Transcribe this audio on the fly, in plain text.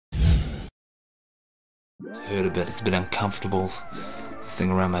Hurt a bit, it's a bit uncomfortable. The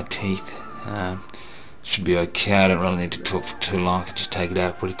thing around my teeth. Should be okay, I don't really need to talk for too long, I can just take it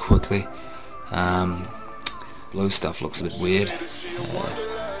out pretty quickly. Blue stuff looks a bit weird.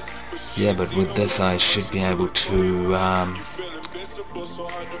 Yeah, but with this I should be able to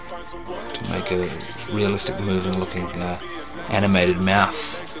make a realistic moving looking animated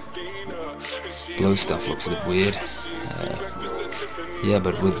mouth. Blue stuff looks a bit weird. Yeah,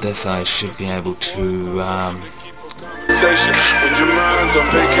 but with this I should be able to when your mind's on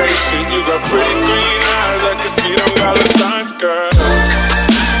vacation, you got pretty green eyes, I can see them dollar signs, girl.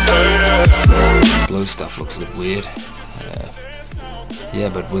 Blue stuff looks a bit weird. Yeah,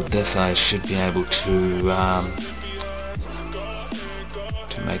 but with this I should be able to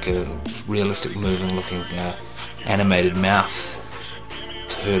make a realistic moving looking animated mouth.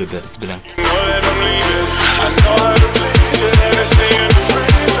 It's hurt a bit, it's a bit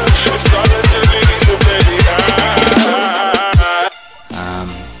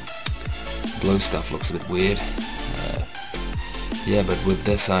blue stuff looks a bit weird. Yeah, but with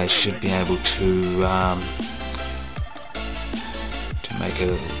this I should be able to make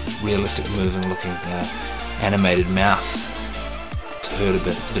a realistic moving looking animated mouth. It's hurt a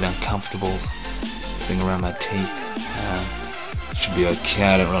bit, it's a bit uncomfortable. The thing around my teeth. Should be okay,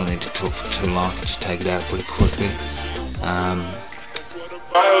 I don't really need to talk for too long, I can just take it out pretty quickly.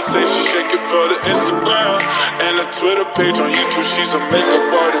 Bio say she shake it for the Instagram and a Twitter page on YouTube. She's a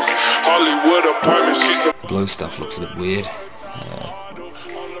makeup artist, Hollywood apartment. She's a blue stuff looks a bit weird.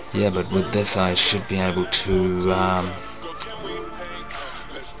 Yeah, but with this I should be able to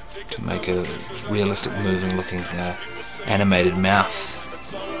make a realistic moving looking animated mouth.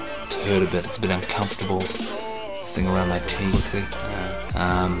 It's hurt a bit, it's a bit uncomfortable. The thing around my teeth.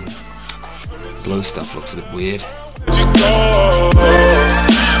 Blue stuff looks a bit weird.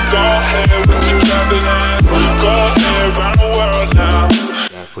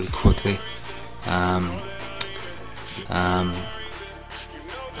 Pretty quickly.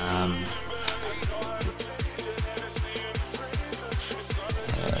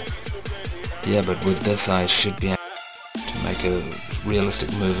 Yeah, but with this I should be able to make a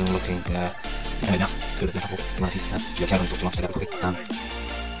realistic moving looking